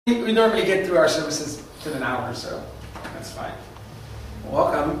We normally get through our services in an hour, so that's fine.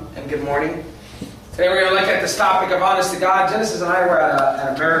 Welcome and good morning. Today we're going to look at this topic of honest to God. Genesis and I were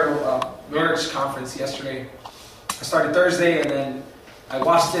at a marital marriage conference yesterday. I started Thursday and then I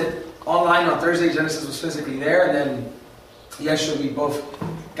watched it online on Thursday. Genesis was physically there, and then yesterday we both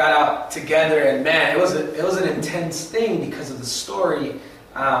got out together, and man, it was an intense thing because of the story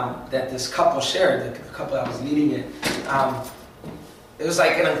that this couple shared, the couple that was leading it. It was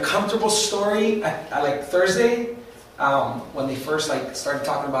like an uncomfortable story at like Thursday when they first started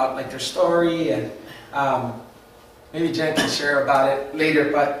talking about their story, and maybe Jen can share about it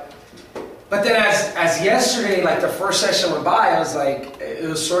later. But then as yesterday, the first session went by, it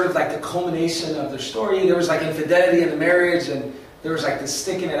was sort of like the culmination of their story. There was infidelity in the marriage, and there was this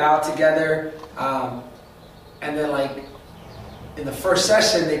sticking it out together, and then in the first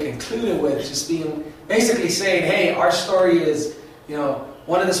session they concluded with just being basically saying, hey, our story is,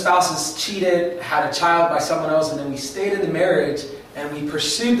 one of the spouses cheated, had a child by someone else, and then we stayed in the marriage and we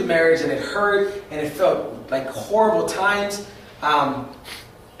pursued the marriage, and it hurt and it felt like horrible times. And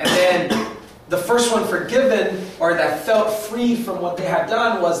then the first one forgiven, or that felt free from what they had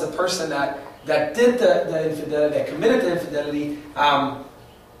done, was the person that did the infidelity, that committed the infidelity.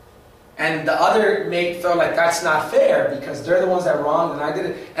 And the other mate felt like that's not fair because they're the ones that wronged and I did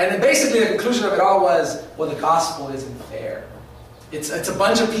it. And then basically the conclusion of it all was, well, the gospel isn't fair. It's a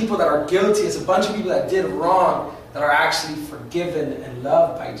bunch of people that are guilty. It's a bunch of people that did wrong that are actually forgiven and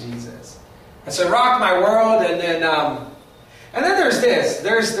loved by Jesus. And so it rocked my world. And then there's this.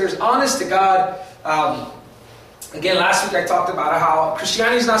 There's honest to God. Again, last week I talked about how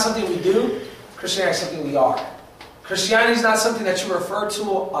Christianity is not something we do. Christianity is something we are. Christianity is not something that you refer to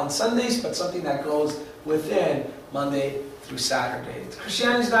on Sundays, but something that goes within Monday through Saturday.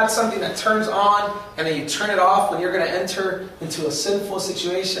 Christianity is not something that turns on and then you turn it off when you're going to enter into a sinful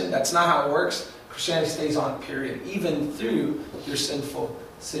situation. That's not how it works. Christianity stays on, period, even through your sinful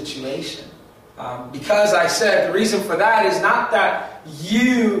situation. Because I said the reason for that is not that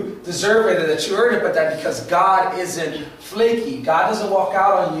you deserve it or that you earn it, but that because God isn't flaky. God doesn't walk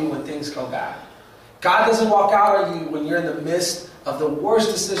out on you when things go bad. God doesn't walk out on you when you're in the midst of the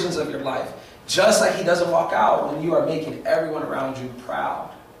worst decisions of your life. Just like He doesn't walk out when you are making everyone around you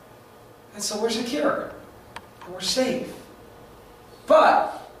proud. And so we're secure. And we're safe.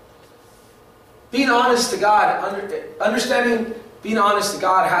 But being honest to God, understanding being honest to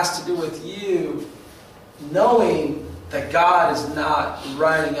God has to do with you knowing that God is not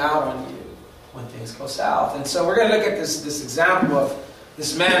running out on you when things go south. And so we're going to look at this example of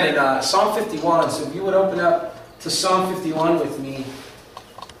this man in Psalm 51. So if you would open up to Psalm 51 with me.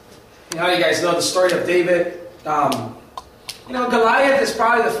 You guys know the story of David. Goliath is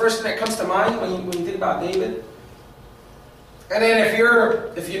probably the first thing that comes to mind when you think about David. And then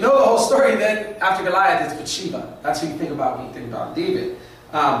if you know the whole story, then after Goliath, it's Bathsheba. That's who you think about when you think about David.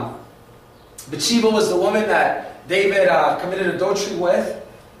 Bathsheba was the woman that David committed adultery with,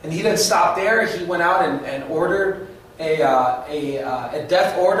 and he didn't stop there. He went out and ordered a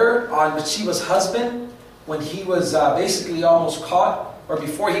death order on Bathsheba's husband when he was basically almost caught, or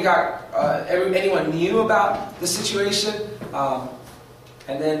before he got anyone knew about the situation.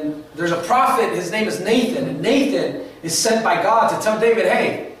 And then there's a prophet. His name is Nathan, and Nathan is sent by God to tell David,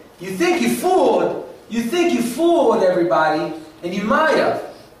 hey, you think you fooled everybody, and you might have.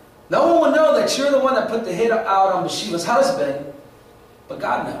 No one will know that you're the one that put the hit out on Bathsheba's husband, but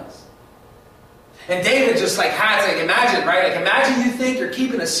God knows. And David just had to imagine, right? Imagine you think you're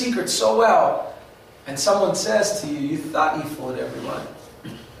keeping a secret so well, and someone says to you, you thought you fooled everyone,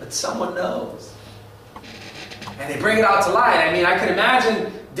 but someone knows. And they bring it out to light. I mean, I could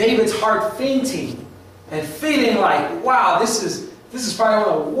imagine David's heart fainting and feeling like, wow, this is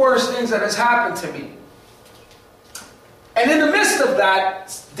probably one of the worst things that has happened to me. And in the midst of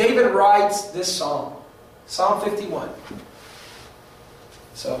that, David writes this song, Psalm 51.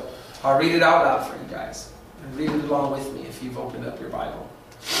 So I'll read it out loud for you guys. And read it along with me if you've opened up your Bible.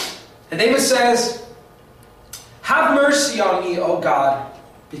 And David says, have mercy on me, O God,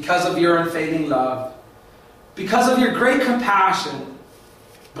 because of your unfailing love. Because of your great compassion,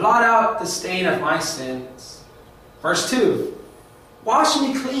 blot out the stain of my sins. Verse 2, wash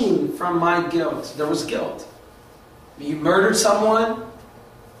me clean from my guilt. There was guilt. You murdered someone.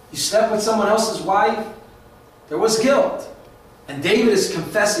 You slept with someone else's wife. There was guilt. And David is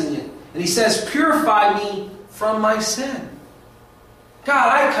confessing it. And he says, purify me from my sin. God,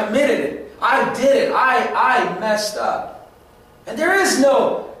 I committed it. I did it. I messed up. And there is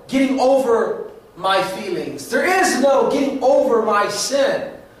no getting over my feelings. There is no getting over my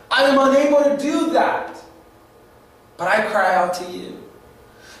sin. I am unable to do that. But I cry out to you.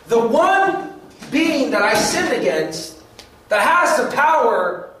 the one being that I sinned against, that has the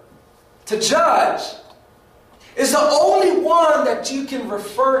power to judge, is the only one that you can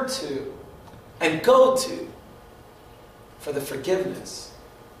refer to and go to for the forgiveness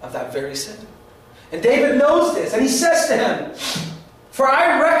of that very sin. And David knows this, and he says to him, for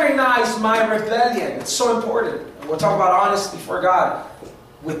I recognize my rebellion. It's so important. And we'll talk about honesty before God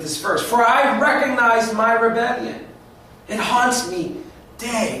with this verse. For I recognize my rebellion. It haunts me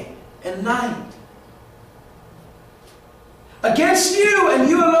day and night. Against you and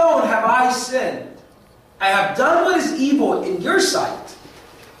you alone have I sinned. I have done what is evil in your sight.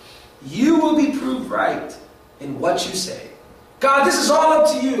 You will be proved right in what you say. God, this is all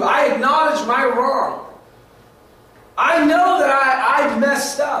up to you. I acknowledge my wrong. I know that I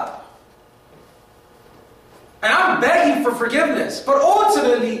messed up. And I'm begging for forgiveness. But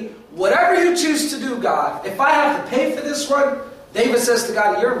ultimately, whatever you choose to do, God, if I have to pay for this one, David says to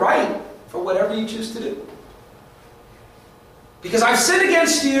God, you're right for whatever you choose to do. Because I've sinned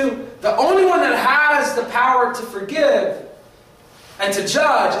against you. The only one that has the power to forgive and to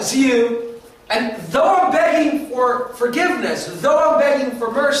judge is you. And though I'm begging for forgiveness, though I'm begging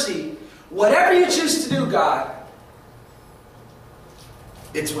for mercy, whatever you choose to do, God,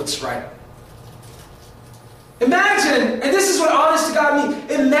 it's what's right. Imagine, and this is what honest to God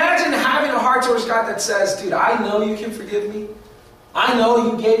means, imagine having a heart towards God that says, dude, I know you can forgive me. I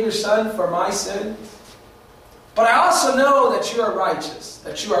know you gave your son for my sin. But I also know that you are righteous,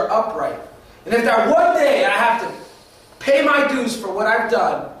 that you are upright. And if that one day I have to pay my dues for what I've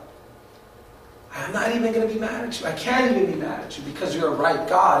done, I'm not even going to be mad at you. I can't even be mad at you because you're a right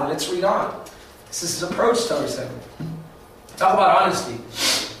God. And let's read on. This is his approach towards him. Talk about honesty.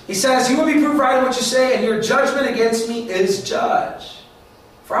 He says, you will be proved right in what you say, and your judgment against me is judge.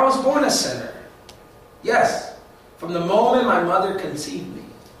 For I was born a sinner. Yes, from the moment my mother conceived me.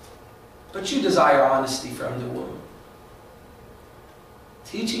 But you desire honesty from the womb,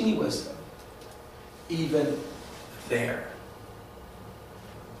 teaching me wisdom, even there.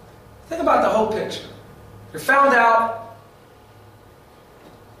 Think about the whole picture. You're found out.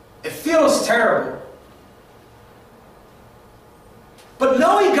 It feels terrible. But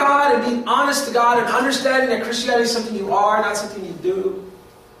knowing God and being honest to God and understanding that Christianity is something you are, not something you do,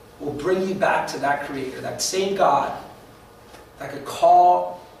 will bring you back to that Creator, that same God that could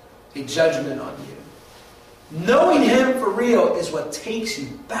call a judgment on you. Knowing Him for real is what takes you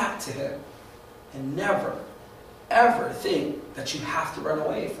back to Him. And never, ever think that you have to run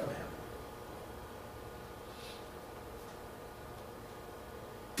away from Him.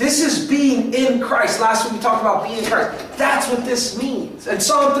 This is being in Christ. Last week we talked about being in Christ. That's what this means. And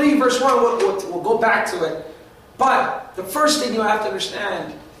Psalm 3 verse 1, we'll go back to it. But the first thing you have to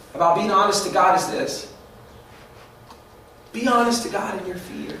understand about being honest to God is this. Be honest to God in your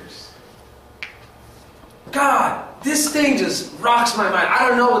fears. God, this thing just rocks my mind. I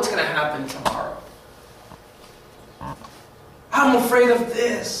don't know what's going to happen tomorrow. I'm afraid of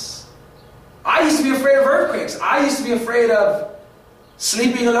this. I used to be afraid of earthquakes. I used to be afraid of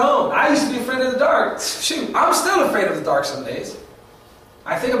sleeping alone. I used to be afraid of the dark. Shoot, I'm still afraid of the dark some days.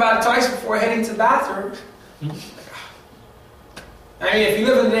 I think about it twice before heading to the bathroom. I mean, if you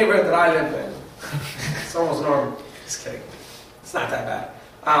live in the neighborhood that I live in, it's almost normal. Just kidding. It's not that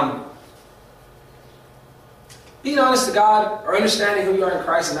bad. Being honest to God, or understanding who you are in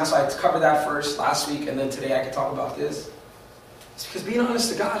Christ, and that's why I covered that first last week, and then today I can talk about this. It's because being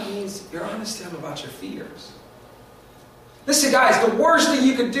honest to God means you're honest to Him about your fears. Listen, guys, the worst thing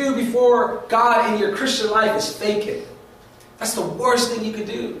you could do before God in your Christian life is fake it. That's the worst thing you could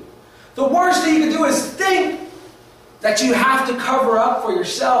do. The worst thing you could do is think that you have to cover up for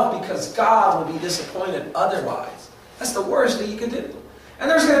yourself because God will be disappointed otherwise. That's the worst thing you could do. And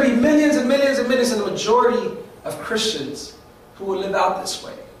there's going to be millions and millions and millions, and the majority of Christians who will live out this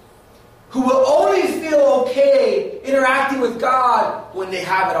way. Who will only feel okay interacting with God when they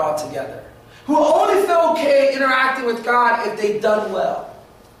have it all together. Who will only feel okay interacting with God if they've done well.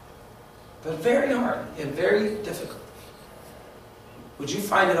 But very hard and very difficult. Would you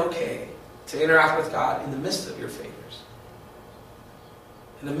find it okay to interact with God in the midst of your failures?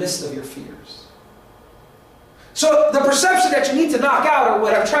 In the midst of your fears? So the perception that you need to knock out, or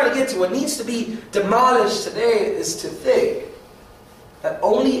what I'm trying to get to, what needs to be demolished today, is to think that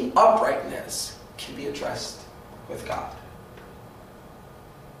only uprightness can be addressed with God.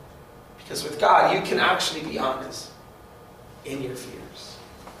 Because with God, you can actually be honest in your fears.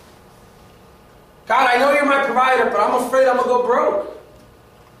 God, I know you're my provider, but I'm afraid I'm going to go broke.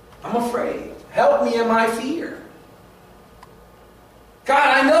 I'm afraid. Help me in my fear.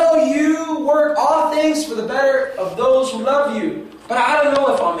 God, I know you work all things for the better of those who love you, but I don't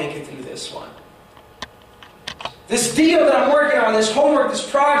know if I'll make it through this one. This deal that I'm working on, this homework,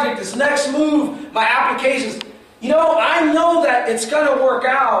 this project, this next move, my applications, I know that it's going to work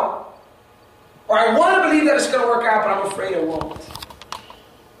out. Or I want to believe that it's going to work out, but I'm afraid it won't.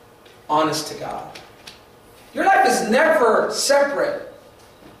 Honest to God. Your life is never separate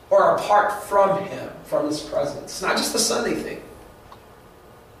or apart from Him, from His presence. It's not just a Sunday thing.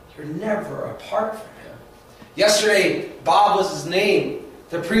 You're never apart from Him. Yesterday, Bob was his name,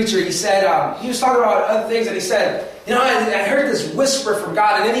 the preacher. He said, he was talking about other things, and he said, I heard this whisper from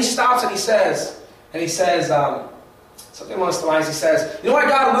God, and then he stops and he says, something along the lines, he says, you know why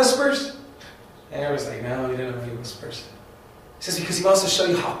God whispers? And I was like, no, he didn't know He whispers. He says, because He wants to show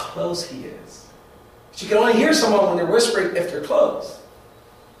you how close He is. But you can only hear someone when they're whispering if they're close.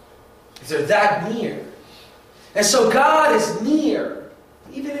 If they're that near. And so God is near,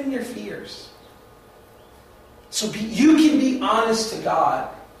 even in your fears. So you can be honest to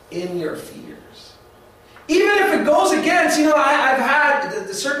God in your fears. Even if it goes against, I've had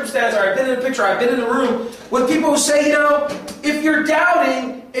the circumstance, or I've been in a picture, I've been in a room with people who say, if you're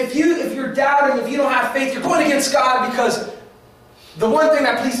doubting, if you don't have faith, you're going against God, because the one thing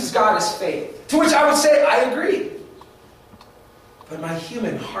that pleases God is faith. To which I would say, I agree. But my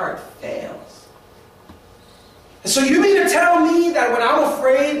human heart fails. And so you mean to tell me that when I'm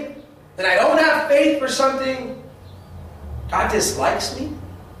afraid and I don't have faith for something, God dislikes me?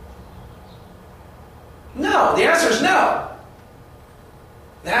 No. The answer is no.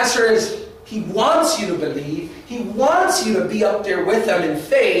 The answer is He wants you to believe. He wants you to be up there with Him in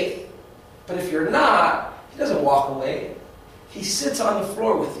faith. But if you're not, He doesn't walk away. He sits on the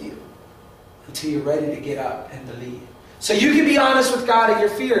floor with you until you're ready to get up and believe. So you can be honest with God in your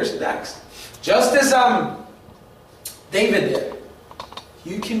fears next. Just as David did.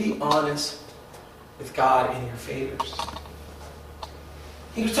 You can be honest with God in your failures.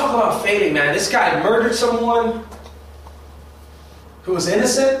 You can talk about failing, man. This guy murdered someone who was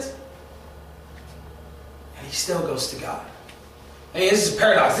innocent, and he still goes to God. I mean, this is a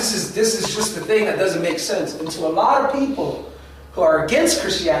paradox. This is just the thing that doesn't make sense. And to a lot of people who are against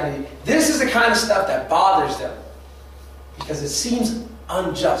Christianity, this is the kind of stuff that bothers them, because it seems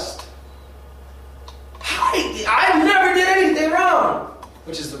unjust. I never did anything wrong,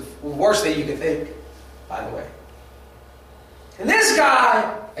 which is the worst thing you could think, by the way. And this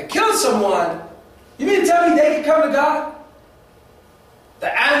guy that killed someone, you mean to tell me they can come to God?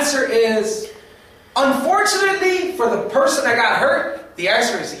 The answer is, unfortunately for the person that got hurt, the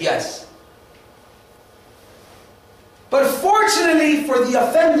answer is yes. But fortunately for the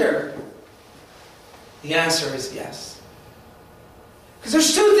offender, the answer is yes. Because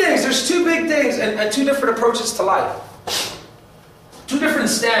there's two things, there's two big things, and two different approaches to life. Two different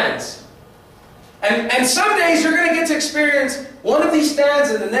stands. And some days you're going to get to experience one of these stands,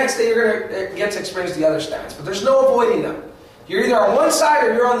 and the next day you're going to get to experience the other stands. But there's no avoiding them. You're either on one side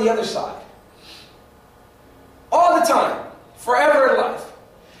or you're on the other side. All the time. Forever in life.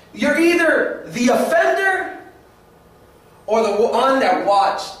 You're either the offender or the one that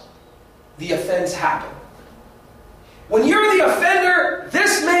watched the offense happen. When you're the offender,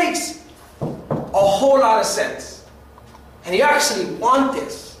 this makes a whole lot of sense. And you actually want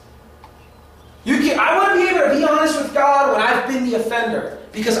this. I want to be able to be honest with God when I've been the offender,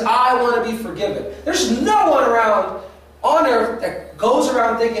 because I want to be forgiven. There's no one around on earth that goes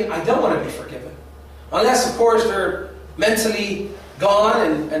around thinking, I don't want to be forgiven. Unless, of course, they're mentally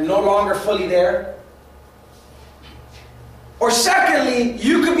gone and no longer fully there. Or secondly,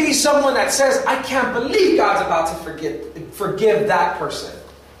 you could be someone that says, I can't believe God's about to forgive that person.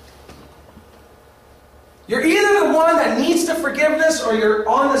 You're either the one that needs the forgiveness, or you're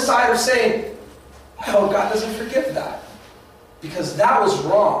on the side of saying, I hope God doesn't forgive that, because that was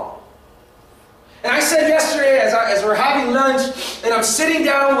wrong. And I said yesterday, as we're having lunch, and I'm sitting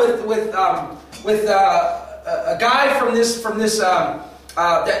down with a guy from this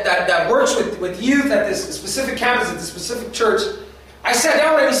that works with youth at this specific campus, at this specific church. I sat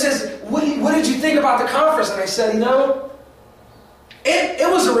down with him, and he says, what did you think about the conference? And I said, it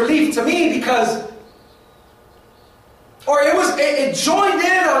was a relief to me, because it joined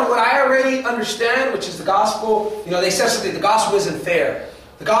in on what I already understand, which is the gospel. They said something, the gospel isn't fair.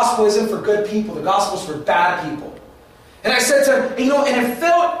 The gospel isn't for good people. The gospel is for bad people. And I said to him, and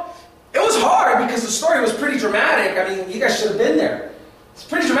it was hard, because the story was pretty dramatic. I mean, you guys should have been there. It's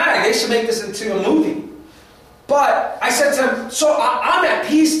pretty dramatic. They should make this into a movie. But I said to him, so I'm at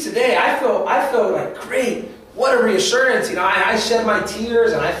peace today. I feel like, great. What a reassurance. I shed my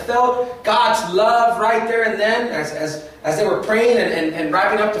tears, and I felt God's love right there and then as they were praying and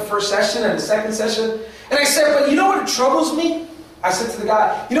wrapping up the first session and the second session. And I said, but you know what troubles me? I said to the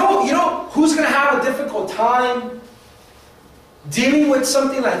guy, you know who's going to have a difficult time dealing with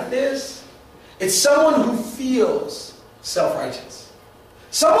something like this? It's someone who feels self-righteous.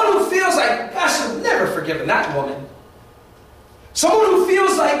 Someone who feels like, gosh, I've never forgiven that woman. Someone who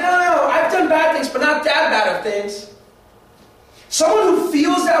feels like, no, I've done bad things, but not that bad of things. Someone who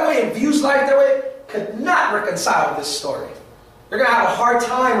feels that way and views life that way could not reconcile this story. They're going to have a hard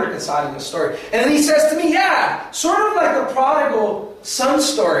time reconciling this story. And then he says to me, yeah, sort of like the prodigal son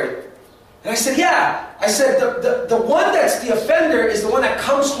story. And I said, yeah. I said, the one that's the offender is the one that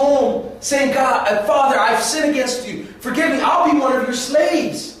comes home saying, God, Father, I've sinned against you. Forgive me. I'll be one of your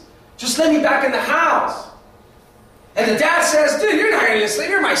slaves. Just let me back in the house. And the dad says, dude, you're not going to be a slave.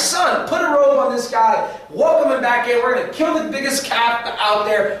 You're my son. Put a robe on this guy. Welcome him back in. We're going to kill the biggest cat out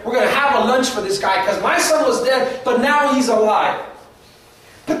there. We're going to have a lunch for this guy because my son was dead, but now he's alive.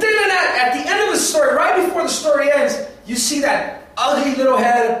 But then at the end of the story, right before the story ends, you see that ugly little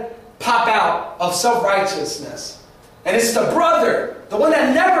head pop out of self-righteousness. And it's the brother, the one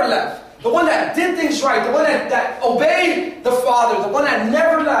that never left, the one that did things right, the one that obeyed the father, the one that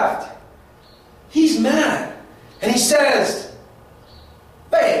never left. He's mad. And he says,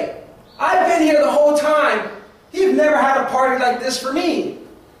 wait, I've been here the whole time. You've never had a party like this for me.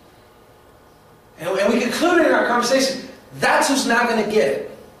 And we concluded in our conversation, that's who's not going to get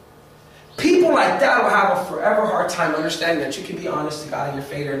it. People like that will have a forever hard time understanding that you can be honest to God in your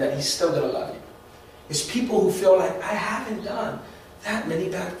failure and that He's still going to love you. It's people who feel like, I haven't done that many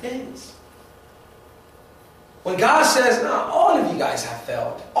bad things. When God says, no, all of you guys have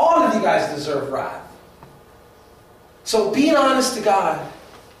failed. All of you guys deserve wrath. So be honest to God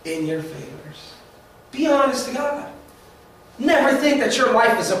in your failures. Be honest to God. Never think that your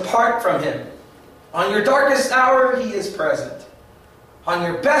life is apart from Him. On your darkest hour, He is present. On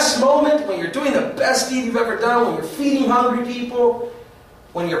your best moment, when you're doing the best deed you've ever done, when you're feeding hungry people,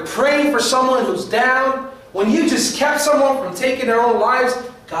 when you're praying for someone who's down, when you just kept someone from taking their own lives,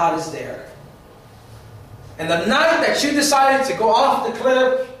 God is there. And the night that you decided to go off the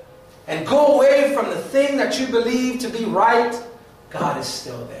cliff and go away from the thing that you believe to be right, God is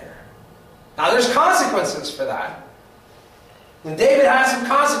still there. Now there's consequences for that. And David has some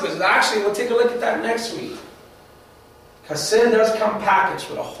consequences. Actually, we'll take a look at that next week. Because sin does come packaged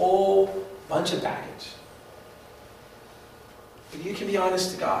with a whole bunch of baggage. But you can be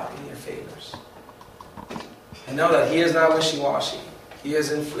honest to God in your failures. And know that He is not wishy-washy. He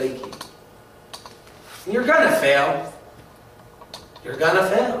isn't flaky. And you're going to fail. You're going to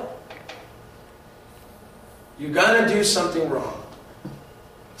fail. You're going to do something wrong.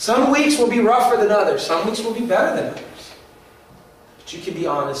 Some weeks will be rougher than others. Some weeks will be better than others. But you can be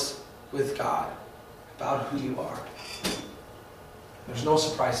honest with God about who you are. There's no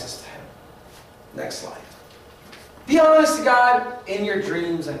surprises to Him. Next slide. Be honest to God in your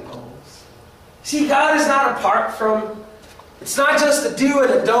dreams and goals. See, God is not apart from, it's not just a do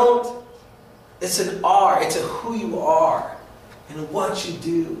and a don't. It's an are. It's a who you are and what you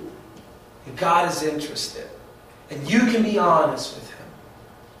do. And God is interested. And you can be honest with Him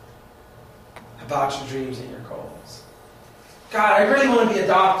about your dreams and your goals. God, I really want to be a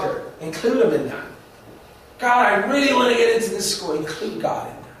doctor. Include Him in that. God, I really want to get into this school. Include God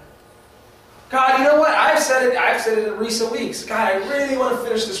in that. God, you know what? I've said it in recent weeks. God, I really want to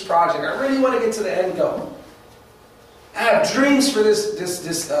finish this project. I really want to get to the end goal. I have dreams for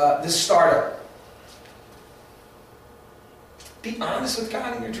this startup. Be honest with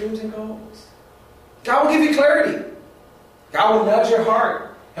God in your dreams and goals. God will give you clarity. God will nudge your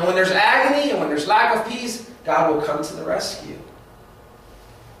heart. And when there's agony and when there's lack of peace, God will come to the rescue.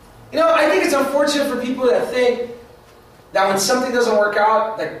 You know, I think it's unfortunate for people that think that when something doesn't work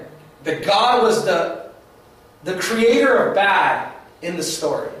out, that God was the creator of bad in the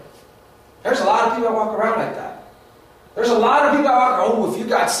story. There's a lot of people that walk around like that. There's a lot of people that walk around, oh, if you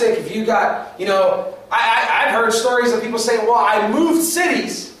got sick, if you got, you know, I've heard stories of people saying, well, I moved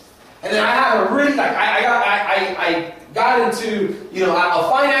cities, and then I had a really, like, I got into, you know,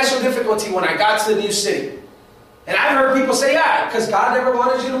 a financial difficulty when I got to the new city. And I've heard people say, yeah, because God never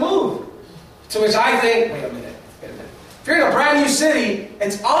wanted you to move. To which I think, wait a minute. If you're in a brand new city,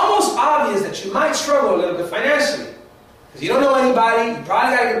 it's almost obvious that you might struggle a little bit financially. Because you don't know anybody, you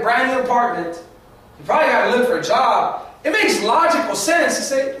probably got to get a brand new apartment, you probably got to look for a job. It makes logical sense to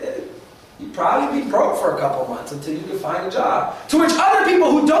say, you'd probably be broke for a couple months until you can find a job. To which other people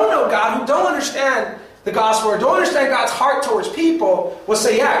who don't know God, who don't understand the gospel, or don't understand God's heart towards people, will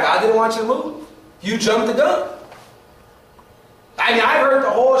say, yeah, God didn't want you to move. You jumped the gun. I mean, I've heard the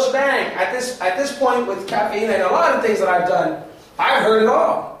whole shebang at this point with caffeine and a lot of things that I've done. I've heard it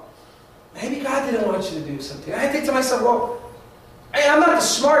all. Maybe God didn't want you to do something. I think to myself, well, Hey, I'm not the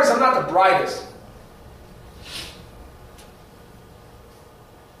smartest, I'm not the brightest.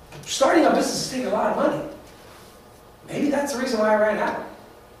 Starting a business is taking a lot of money. Maybe that's the reason why I ran out.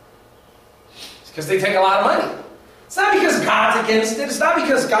 It's because they take a lot of money. It's not because God's against it. It's not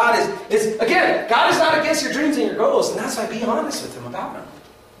because God is again, God is not against your dreams and your goals, and that's why be honest with Him about them.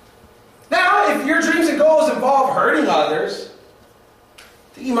 Now, if your dreams and goals involve hurting others,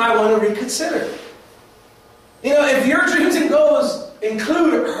 then you might want to reconsider. You know, if your dreams and goals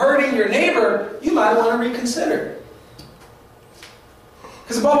include hurting your neighbor, you might want to reconsider.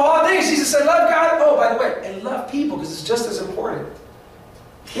 Because above all things, Jesus said, love God. Oh, by the way, and love people, because it's just as important.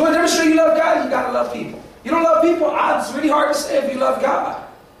 You want to demonstrate you love God? You got to love people. You don't love people? It's really hard to say if you love God.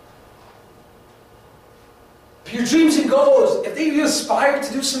 But your dreams and goals, if you aspire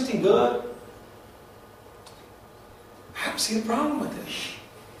to do something good, I don't see the problem with it.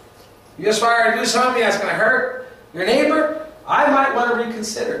 You aspire to do something that's going to hurt your neighbor, I might want to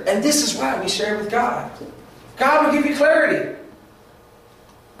reconsider. And this is why we share with God. God will give you clarity.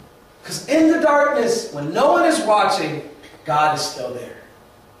 Because in the darkness, when no one is watching, God is still there.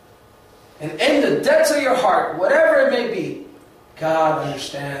 And in the depths of your heart, whatever it may be, God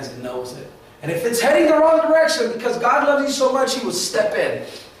understands and knows it. And if it's heading the wrong direction, because God loves you so much, He will step in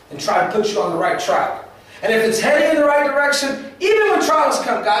and try to put you on the right track. And if it's heading in the right direction, even when trials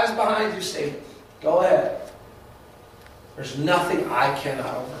come, God is behind you saying, go ahead. There's nothing I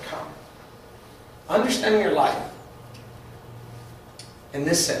cannot overcome. Understanding your life, in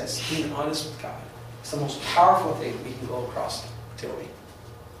this sense, being honest with God, is the most powerful thing we can go across till we.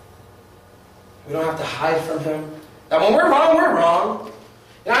 We don't have to hide from Him. That when we're wrong, we're wrong.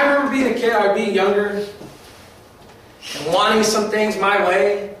 And I remember being a kid, or being younger, and wanting some things my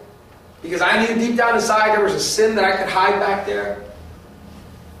way, because I knew deep down inside there was a sin that I could hide back there.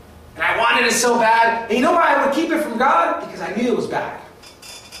 And I wanted it so bad. And you know why I would keep it from God? Because I knew it was bad.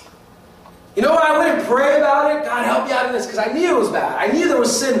 You know why I wouldn't pray about it? God, help me out in this. Because I knew it was bad. I knew there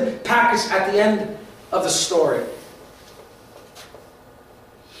was sin packaged at the end of the story.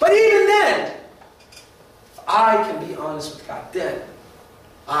 But even then, if I can be honest with God, then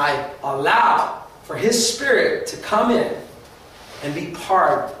I allow for His Spirit to come in and be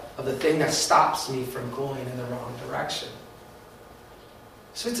part of the thing that stops me from going in the wrong direction.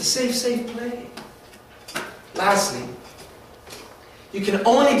 So it's a safe play. Lastly, you can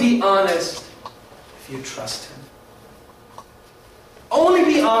only be honest if you trust Him. Only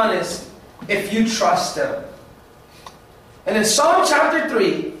be honest if you trust Him. And in Psalm chapter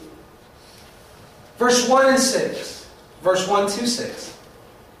 3, verse 1 and 6, verse 1 to 6,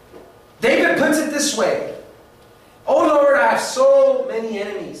 David puts it this way. Oh Lord, I have so many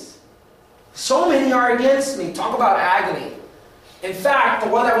enemies. So many are against me. Talk about agony. In fact, the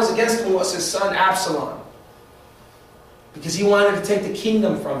one that was against him was his son Absalom, because he wanted to take the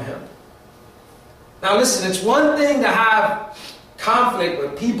kingdom from him. Now listen, it's one thing to have conflict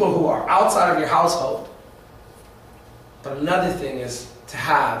with people who are outside of your household, but another thing is to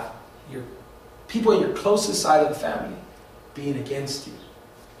have your people in your closest side of the family being against you.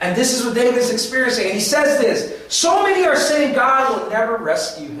 And this is what David is experiencing. And he says this, so many are saying God will never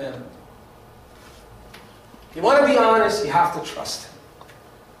rescue him. If you want to be honest, you have to trust Him.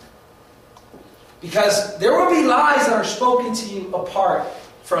 Because there will be lies that are spoken to you apart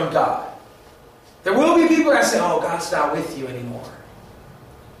from God. There will be people that say, oh, God's not with you anymore.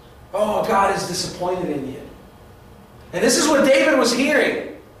 Oh, God is disappointed in you. And this is what David was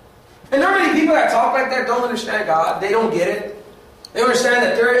hearing. And there are many people that talk like that don't understand God. They don't get it. They understand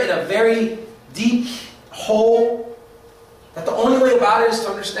that they're in a very deep hole. That the only way about it is to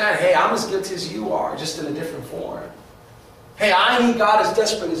understand, hey, I'm as guilty as you are, just in a different form. Hey, I need God as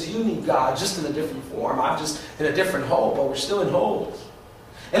desperate as you need God, just in a different form. I'm just in a different hole, but we're still in holes.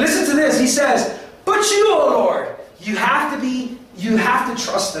 And listen to this. He says, but you, O Lord, you have to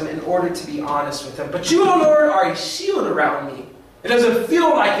trust Him in order to be honest with Him. But you, O Lord, are a shield around me. It doesn't feel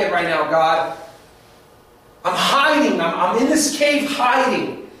like it right now, God. I'm hiding. I'm in this cave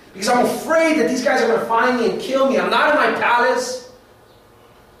hiding. Because I'm afraid that these guys are going to find me and kill me. I'm not in my palace.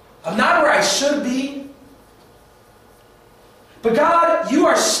 I'm not where I should be. But God, you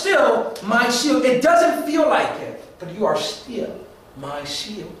are still my shield. It doesn't feel like it, but you are still my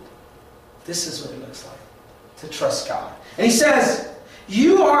shield. This is what it looks like to trust God. And He says,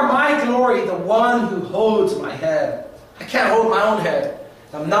 you are my glory, the one who holds my head. I can't hold my own head.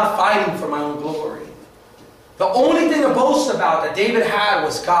 I'm not fighting for my own glory. The only thing to boast about that David had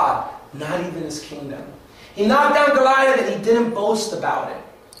was God, not even his kingdom. He knocked down Goliath and he didn't boast about it.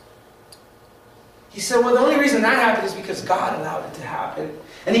 He said, well, the only reason that happened is because God allowed it to happen.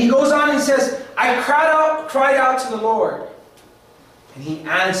 And he goes on and he says, I cried out to the Lord. and he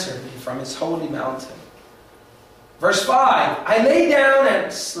answered me from his holy mountain. Verse 5, I lay down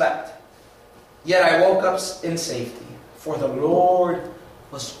and slept, yet I woke up in safety, for the Lord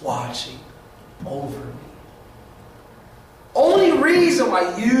was watching over me. Only reason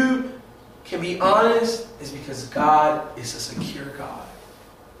why you can be honest is because God is a secure God.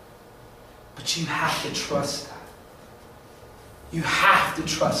 But you have to trust that. You have to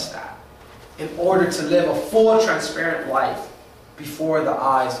trust that in order to live a full, transparent life before the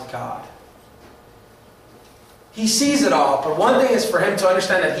eyes of God. He sees it all, but one thing is for him to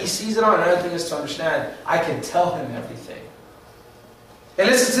understand that he sees it all, and another thing is to understand I can tell him everything. And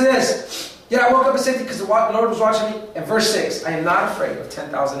listen to this. Yet I woke up in safety because the Lord was watching me. And verse 6, I am not afraid of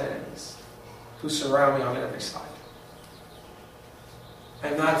 10,000 enemies who surround me on every side. I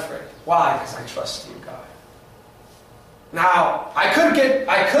am not afraid. Why? Because I trust you, God. Now,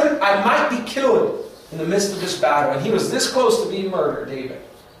 I might be killed in the midst of this battle, and he was this close to being murdered, David.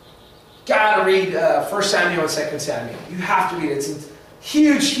 Gotta read 1 Samuel and 2 Samuel. You have to read it. It's a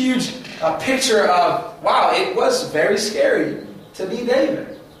huge picture of, wow, it was very scary to be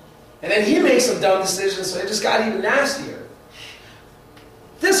David. And then he makes some dumb decisions, so it just got even nastier.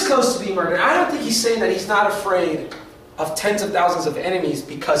 This close to being murdered. I don't think he's saying that he's not afraid of tens of thousands of enemies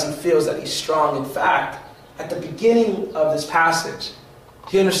because he feels that he's strong. In fact, at the beginning of this passage,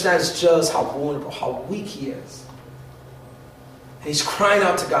 he understands just how vulnerable, how weak he is. And he's crying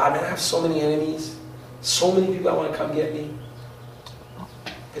out to God, man, I have so many enemies, so many people that want to come get me.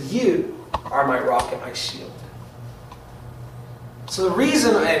 But you are my rock and my shield. So the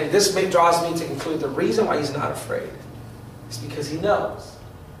reason, and this draws me to conclude, the reason why he's not afraid is because he knows.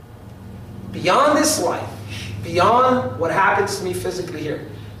 Beyond this life, beyond what happens to me physically here,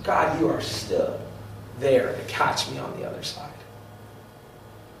 God, you are still there to catch me on the other side.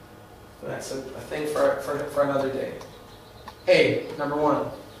 So that's a thing for another day. Hey, number one,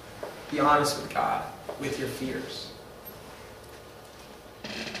 be honest with God, with your fears.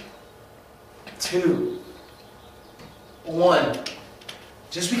 2, 1,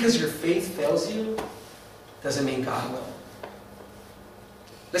 just because your faith fails you doesn't mean God will.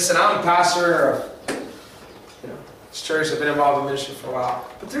 Listen, I'm a pastor of this church. I've been involved in ministry for a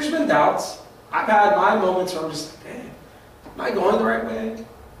while. But there's been doubts. I've had my moments where I'm just like, man, am I going the right way?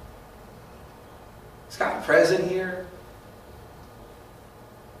 Is God present here?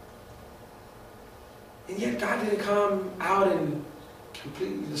 And yet God didn't come out and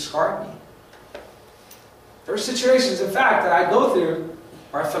completely discard me. There are situations, in fact, that I go through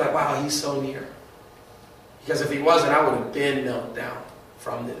where I feel like, wow, he's so near. Because if he wasn't, I would have been knelt down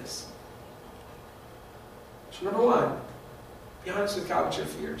from this. So number 1, be honest with God with your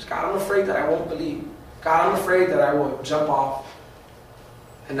fears. God, I'm afraid that I won't believe. God, I'm afraid that I will jump off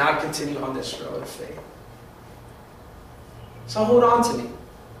and not continue on this road of faith. So hold on to me,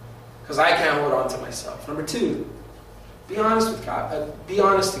 because I can't hold on to myself. Number 2, be honest with God. Be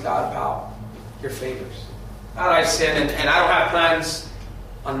honest to God about your failures. God, I've sinned, and I don't have plans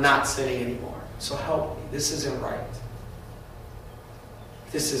on not sinning anymore. So help me. This isn't right.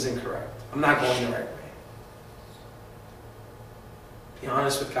 This isn't correct. I'm not going the right way. Be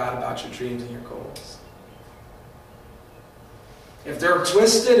honest with God about your dreams and your goals. If they're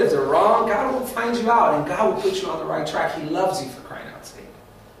twisted, if they're wrong, God will find you out, and God will put you on the right track. He loves you, for crying out sake.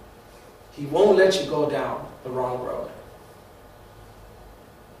 He won't let you go down the wrong road.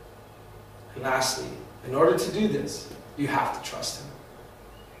 And lastly, in order to do this, you have to trust Him.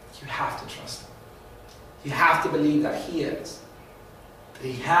 You have to trust Him. You have to believe that He is, that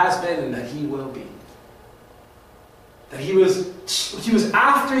He has been, and that He will be. That He was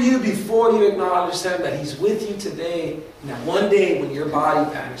after you before you acknowledged Him, that He's with you today, and that one day when your body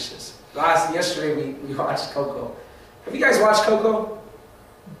vanishes. Yesterday we watched Coco. Have you guys watched Coco?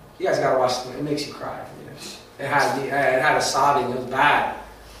 You guys gotta watch it. It makes you cry. It had a sobbing. It was bad.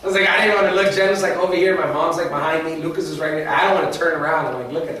 I was like, I didn't want to look. Jen's like over here. My mom's like behind me. Lucas is right here. I don't want to turn around and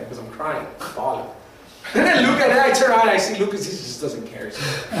like look at them because I'm crying. I'm bawling. And then I turn around and I see Lucas. He just doesn't care.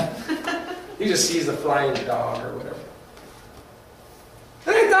 He just sees the flying dog or whatever.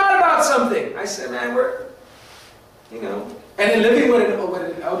 Then I thought about something. I said, man, and then living with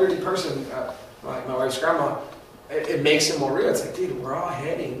an elderly person, my wife's grandma, it makes it more real. It's like, dude, we're all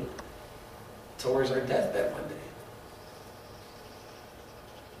heading towards our deathbed one day.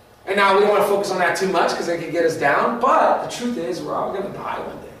 And now we don't want to focus on that too much because it can get us down. But the truth is, we're all going to die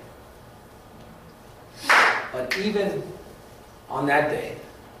one day. But even on that day,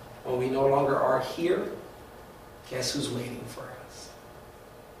 when we no longer are here, guess who's waiting for us?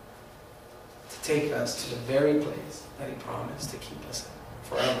 To take us to the very place that He promised to keep us in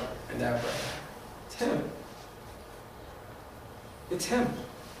forever and ever. It's Him. It's Him.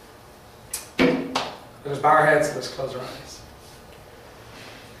 Let's bow our heads and let's close our eyes.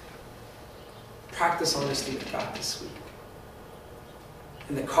 Practice honesty with God this week.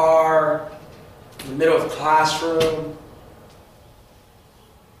 In the car, in the middle of the classroom,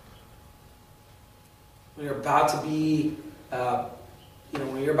 when you're about to be,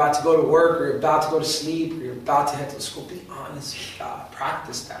 when you're about to go to work, or you're about to go to sleep, or you're about to head to school, be honest with God.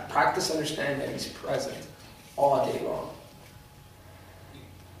 Practice that. Practice understanding that He's present all day long.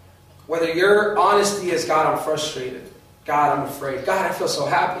 Whether your honesty is, God, I'm frustrated. God, I'm afraid. God, I feel so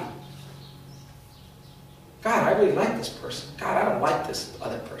happy. God, I really like this person. God, I don't like this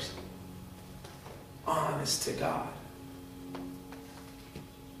other person. Honest to God.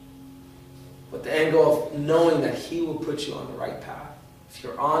 With the end goal of knowing that He will put you on the right path. If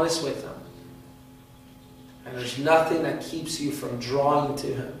you're honest with Him. And there's nothing that keeps you from drawing to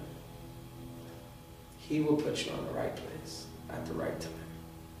Him. He will put you on the right place at the right time.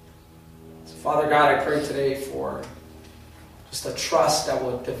 So Father God, I pray today for just a trust that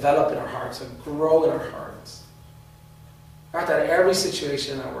will develop in our hearts and grow in our hearts. God, that every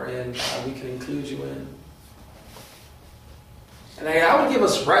situation that we're in, God, we can include You in. And that would give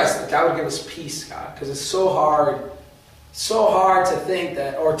us rest, that would give us peace, God, because it's so hard to think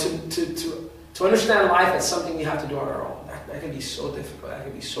that, or to understand life as something we have to do on our own. That can be so difficult. That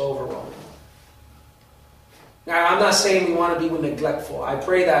can be so overwhelming. Now, I'm not saying we want to be neglectful. I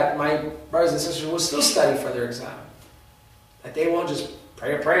pray that my brothers and sisters will still study for their exam. That they won't just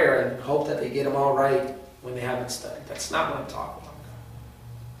pray a prayer and hope that they get them all right when they haven't studied. That's not what I'm talking about.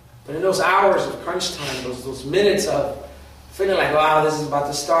 But in those hours of crunch time, those minutes of feeling like, wow, this is about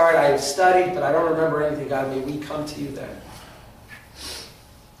to start, I studied, but I don't remember anything, God, may we come to You then.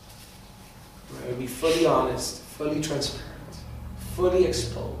 May we be fully honest, fully transparent, fully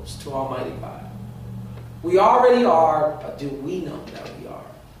exposed to Almighty God. We already are, but do we know that we are?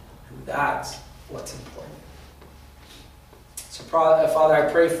 And that's what's important. So, Father,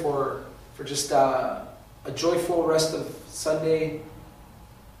 I pray for just a joyful rest of Sunday.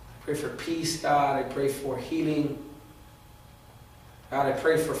 I pray for peace, God. I pray for healing. God, I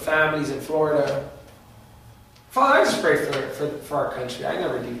pray for families in Florida. Father, I just pray for our country. I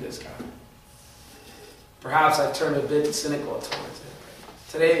never do this, God. Perhaps I've turned a bit cynical towards it.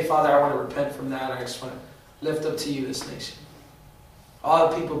 Today, Father, I want to repent from that. I just want to lift up to You this nation. All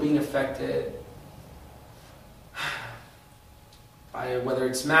the people being affected by whether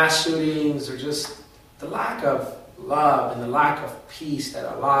it's mass shootings or just the lack of love and the lack of peace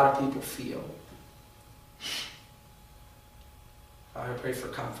that a lot of people feel. I pray for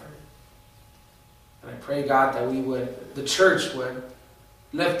comfort. And I pray, God, that the church would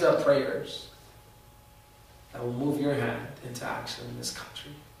lift up prayers that will move Your hand into action in this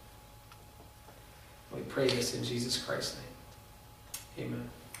country. We pray this in Jesus Christ's name. Amen.